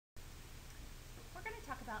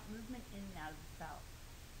want movement in and out of the cell.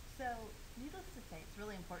 So needless to say, it's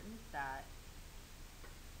really important that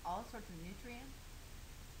all sorts of nutrients,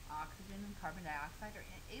 oxygen and carbon dioxide, are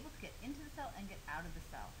able to get into the cell and get out of the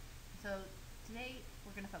cell. So today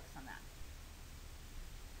we're going to focus on that.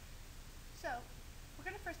 So we're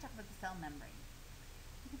going to first talk about the cell membrane.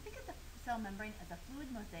 You can think of the cell membrane as a fluid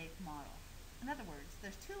mosaic model. In other words,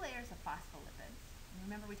 there's two layers of phospholipids. And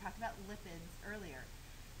remember, we talked about lipids earlier.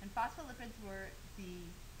 And phospholipids were the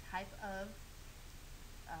type of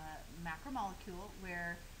macromolecule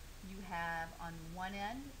where you have on one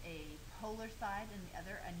end a polar side and the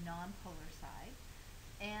other a non-polar side.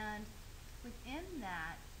 And within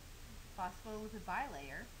that phospholipid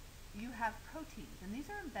bilayer, you have proteins, and these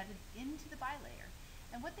are embedded into the bilayer.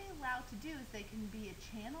 And what they allow to do is they can be a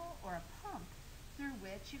channel or a pump through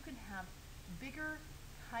which you can have bigger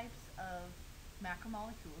types of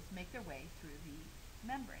macromolecules make their way through the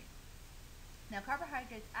membrane. Now,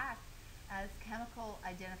 carbohydrates act as chemical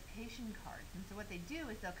identification cards, and so what they do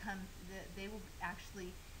is they will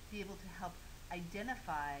actually be able to help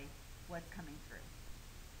identify what's coming through.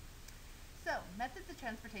 So, methods of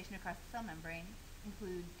transportation across the cell membrane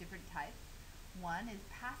include different types. One is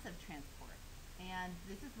passive transport, and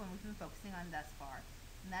this is one we've been focusing on thus far,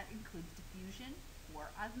 and that includes diffusion or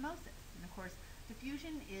osmosis. And of course,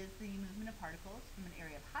 diffusion is the movement of particles from an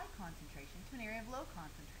area of high concentration to an area of low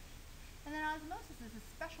concentration. And then osmosis is a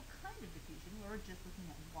special kind of diffusion where we're just looking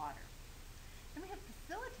at water. Then we have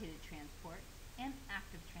facilitated transport and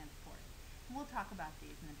active transport, and we'll talk about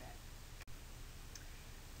these in a bit.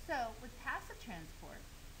 So with passive transport,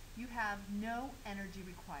 you have no energy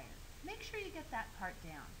required. Make sure you get that part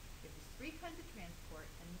down. There's three kinds of transport,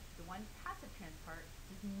 and the one passive transport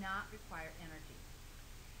does not require energy.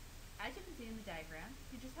 As you can see in the diagram,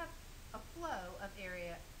 you just have a flow of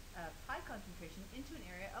area of high concentration into an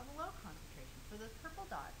area of low concentration. So those purple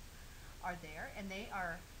dots are there, and they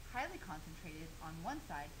are highly concentrated on one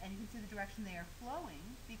side, and you can see the direction they are flowing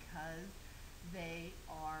because they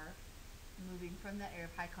are moving from that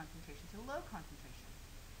area of high concentration to low concentration.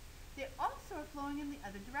 They also are flowing in the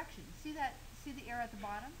other direction. See the arrow at the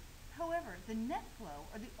bottom? However, the net flow,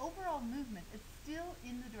 or the overall movement, is still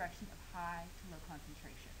in the direction of high to low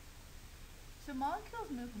concentration. So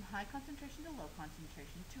molecules move from high concentration to low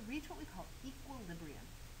concentration to reach what we call equilibrium.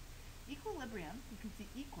 Equilibrium, you can see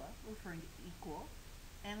equa, referring to equal,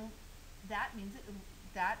 and that means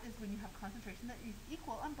that is when you have concentration that is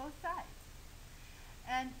equal on both sides.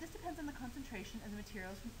 And this depends on the concentration of the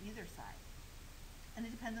materials from either side. And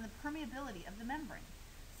it depends on the permeability of the membrane.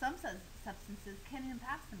 Some substances can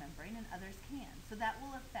impasse the membrane and others can, so that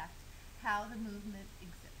will affect how the movement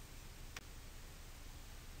exists.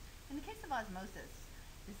 In the case of osmosis,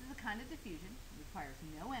 this is a kind of diffusion. It requires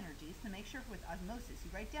no energy, so make sure with osmosis you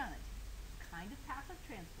write down it. It's a kind of passive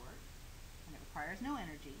transport, and it requires no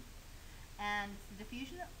energy. And it's the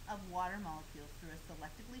diffusion of water molecules through a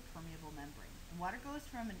selectively permeable membrane. And water goes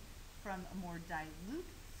from a more dilute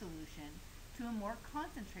solution to a more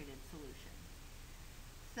concentrated solution.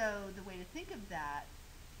 So the way to think of that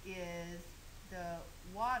is the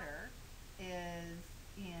water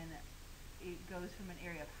it goes from an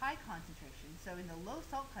area of high concentration. So in the low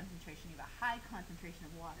salt concentration, you have a high concentration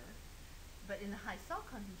of water. But in the high salt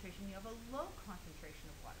concentration, you have a low concentration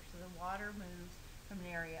of water. So the water moves from an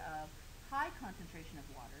area of high concentration of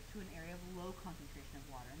water to an area of low concentration of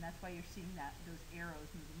water. And that's why you're seeing those arrows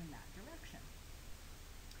moving in that direction.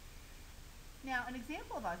 Now, an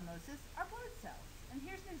example of osmosis are blood cells. And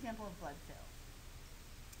here's an example of blood cells.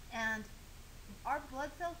 And our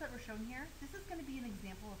blood cells that were shown here, this is going to be an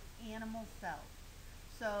example of animal cells.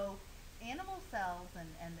 So animal cells and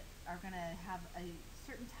are going to have a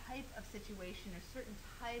certain type of situation, a certain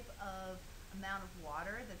type of amount of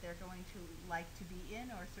water that they're going to like to be in,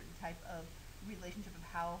 or a certain type of relationship of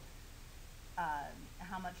how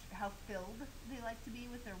filled they like to be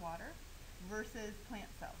with their water versus plant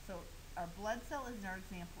cells. So our blood cell is our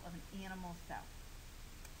example of an animal cell.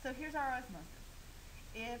 So here's our osmosis.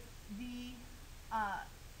 If the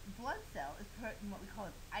blood cell is put in what we call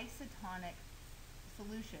an isotonic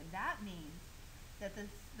solution, that means that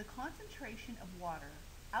the concentration of water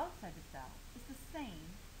outside the cell is the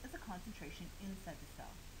same as the concentration inside the cell.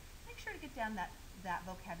 Make sure to get down that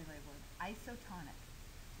vocabulary word, isotonic.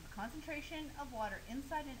 So the concentration of water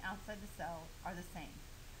inside and outside the cell are the same.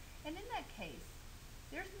 And in that case,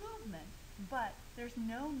 there's movement, but there's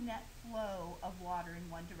no net flow of water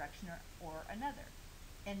in one direction or another.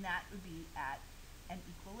 And that would be at an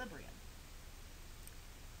equilibrium.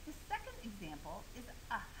 The second example is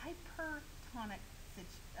a hypertonic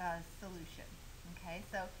solution. Okay,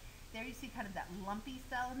 so there you see kind of that lumpy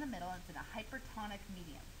cell in the middle, and it's in a hypertonic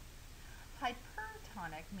medium.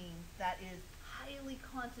 Hypertonic means that is highly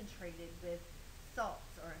concentrated with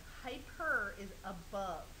salts, or hyper is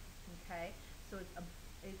above, okay? So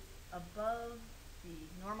it's above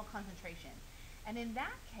the normal concentration. And in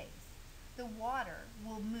that case, the water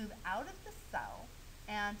will move out of the cell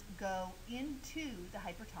and go into the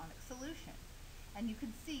hypertonic solution. And you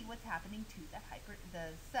can see what's happening to the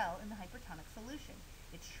cell in the hypertonic solution.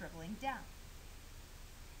 It's shriveling down.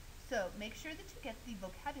 So make sure that you get the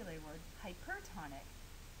vocabulary word hypertonic,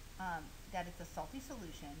 that it's a salty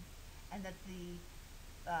solution, and that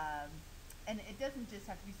and it doesn't just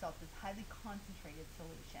have to be salt, it's highly concentrated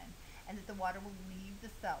solution, and that the water will leave the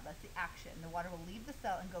cell. That's the action. The water will leave the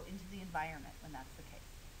cell and go into the environment when that's the case.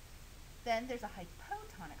 Then there's a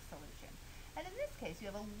hypotonic solution. And in this case,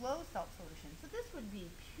 you have a low salt solution. So this would be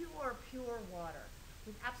pure water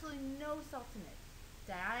with absolutely no salt in it.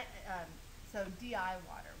 So DI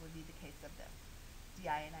water would be the case of this,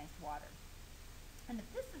 deionized water. And if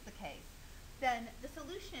this is the case, then the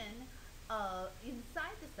solution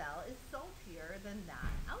inside the cell is saltier than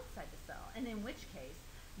that outside the cell, and in which case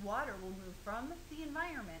water will move from the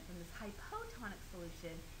environment, from this hypotonic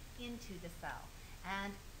solution, into the cell.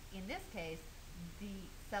 And in this case, the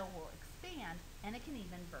cell will expand, and it can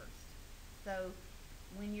even burst. So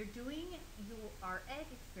when you're doing our egg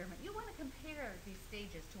experiment, you want to compare these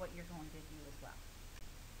stages to what you're going to do as well.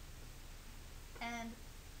 And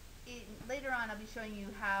later on, I'll be showing you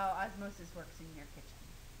how osmosis works in your kitchen.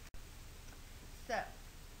 So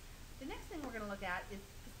the next thing we're going to look at is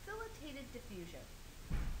facilitated diffusion.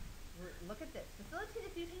 Look at this.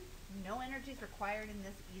 Facilitated diffusion, no energy is required in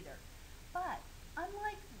this either. But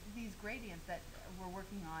unlike these gradients that we're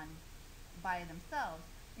working on by themselves,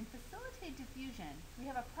 in facilitated diffusion, we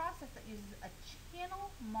have a process that uses a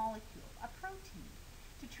channel molecule, a protein,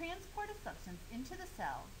 to transport a substance into the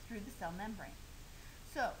cell through the cell membrane.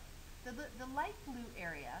 So the light blue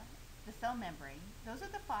area, the cell membrane, those are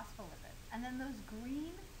the phospholipids. And then those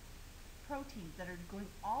green proteins that are going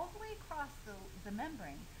all the way across the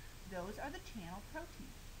membrane, those are the channel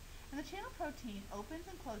proteins. And the channel protein opens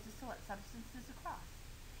and closes to let substances across.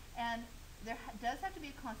 And there does have to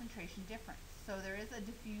be a concentration difference. So there is a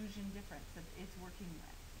diffusion difference that it's working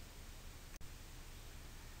with.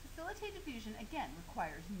 Facilitated diffusion, again,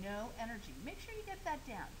 requires no energy. Make sure you get that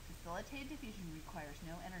down. Facilitated diffusion requires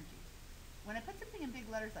no energy. When I put something in big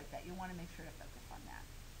letters like that, you'll want to make sure to focus on that.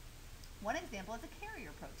 One example is a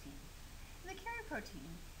carrier protein. In the carrier protein,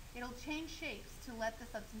 it'll change shapes to let the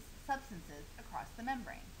substances across the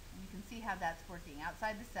membrane. And you can see how that's working.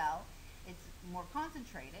 Outside the cell, it's more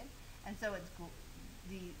concentrated, and so it's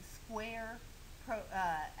the square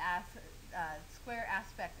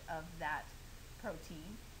aspect of that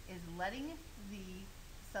protein is letting the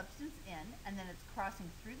substance in, and then it's crossing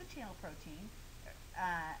through the channel protein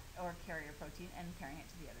or carrier protein and carrying it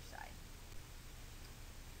to the other side.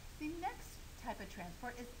 The next type of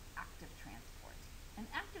transport is active transport. And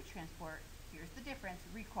active transport, here's the difference,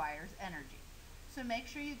 requires energy. So make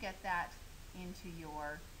sure you get that into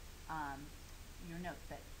your notes,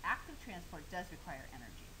 that active transport does require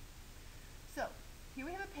energy. So here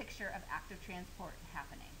we have a picture of active transport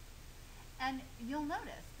happening. And you'll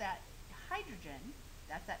notice that hydrogen,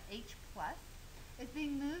 that's that H+, is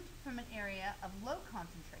being moved from an area of low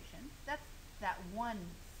concentration. That's that one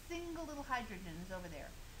single little hydrogen is over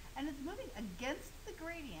there. And it's moving against the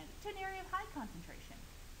gradient to an area of high concentration.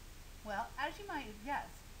 Well, as you might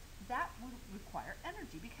guess, that would require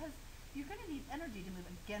energy, because you're going to need energy to move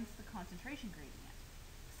against the concentration gradient.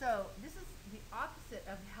 So this is the opposite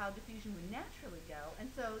of how diffusion would naturally go.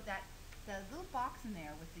 And so the little box in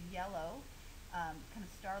there with the yellow kind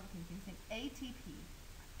of star-looking thing saying ATP.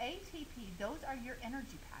 ATP, those are your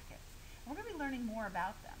energy packets. And we're going to be learning more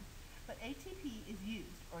about them. But ATP is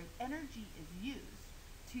used, or energy is used,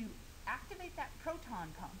 to activate that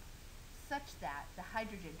proton pump such that the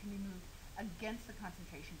hydrogen can be moved against the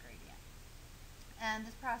concentration gradient. And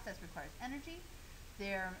this process requires energy.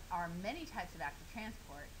 There are many types of active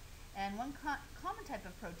transport, and one common type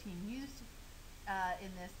of protein used in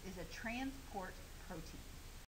this is a transport protein.